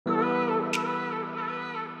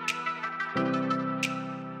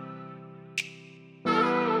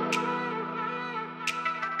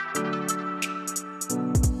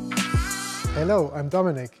Hello, I'm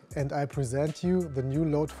Dominic and I present you the new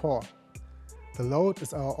Load4. The Load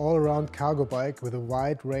is our all-around cargo bike with a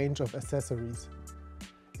wide range of accessories.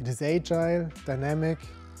 It is agile, dynamic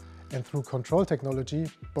and through control technology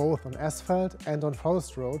both on asphalt and on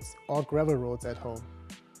forest roads or gravel roads at home.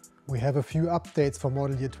 We have a few updates for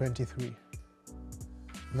model year 23.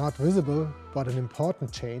 Not visible, but an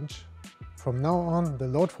important change. From now on, the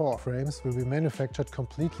Load4 frames will be manufactured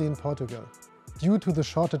completely in Portugal. Due to the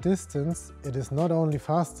shorter distance, it is not only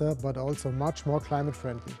faster but also much more climate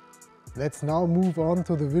friendly. Let's now move on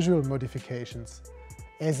to the visual modifications.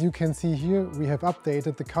 As you can see here, we have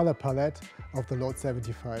updated the color palette of the Load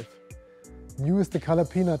 75. New is the color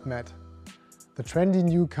Peanut Matte. The trendy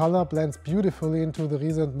new color blends beautifully into the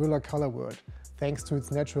Riese Müller color world, thanks to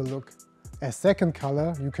its natural look. As second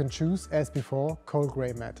color, you can choose, as before, Coal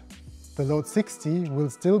Grey Matte. The Load 60 will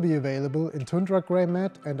still be available in Tundra Grey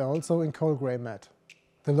Matte and also in Coal Grey Matte.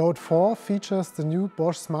 The Load 4 features the new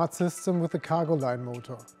Bosch Smart System with the cargo line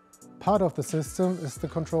motor. Part of the system is the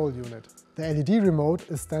control unit. The LED remote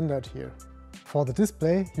is standard here. For the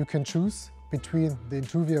display, you can choose between the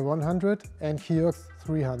Intuvia 100 and Kiox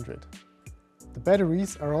 300. The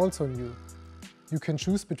batteries are also new. You can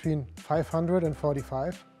choose between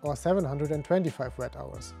 545 or 725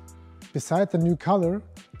 watt-hours. Beside the new color,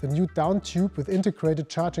 the new down tube with integrated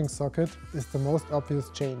charging socket is the most obvious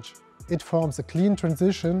change. It forms a clean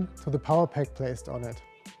transition to the power pack placed on it.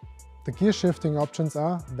 The gear shifting options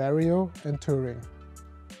are Vario and Touring.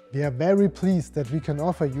 We are very pleased that we can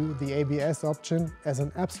offer you the ABS option as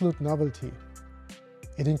an absolute novelty.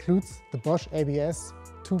 It includes the Bosch ABS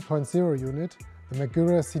 2.0 unit, the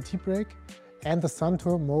Magura CT brake and the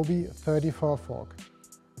Suntour Mobi 34 fork.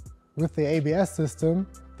 With the ABS system,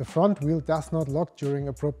 the front wheel does not lock during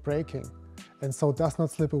abrupt braking and so does not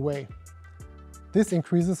slip away. This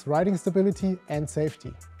increases riding stability and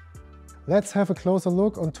safety. Let's have a closer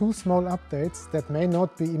look on two small updates that may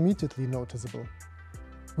not be immediately noticeable.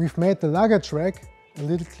 We've made the luggage rack a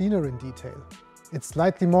little cleaner in detail. Its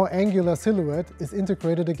slightly more angular silhouette is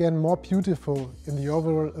integrated again more beautiful in the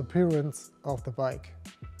overall appearance of the bike.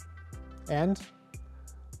 And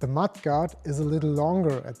the mudguard is a little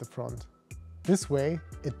longer at the front. This way,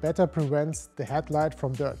 it better prevents the headlight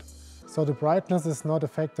from dirt, so the brightness is not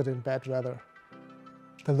affected in bad weather.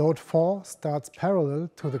 The Load 4 starts parallel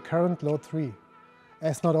to the current Load 3,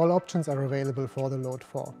 as not all options are available for the Load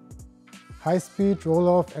 4. High-speed,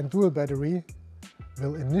 roll-off and dual battery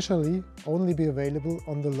will initially only be available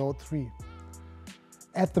on the Load 3.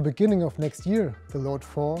 At the beginning of next year, the Load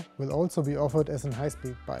 4 will also be offered as a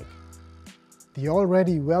high-speed bike. The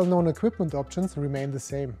already well-known equipment options remain the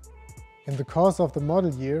same. In the course of the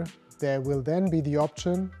model year, there will then be the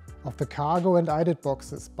option of the cargo and IDIT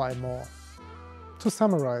boxes by more. To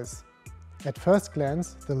summarize, at first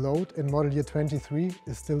glance, the Load in model year 23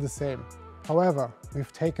 is still the same. However,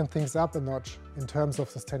 we've taken things up a notch in terms of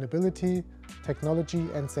sustainability, technology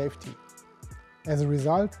and safety. As a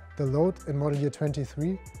result, the Load in model year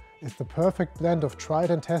 23 is the perfect blend of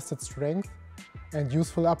tried and tested strength and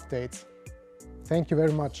useful updates. Thank you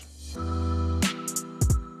very much.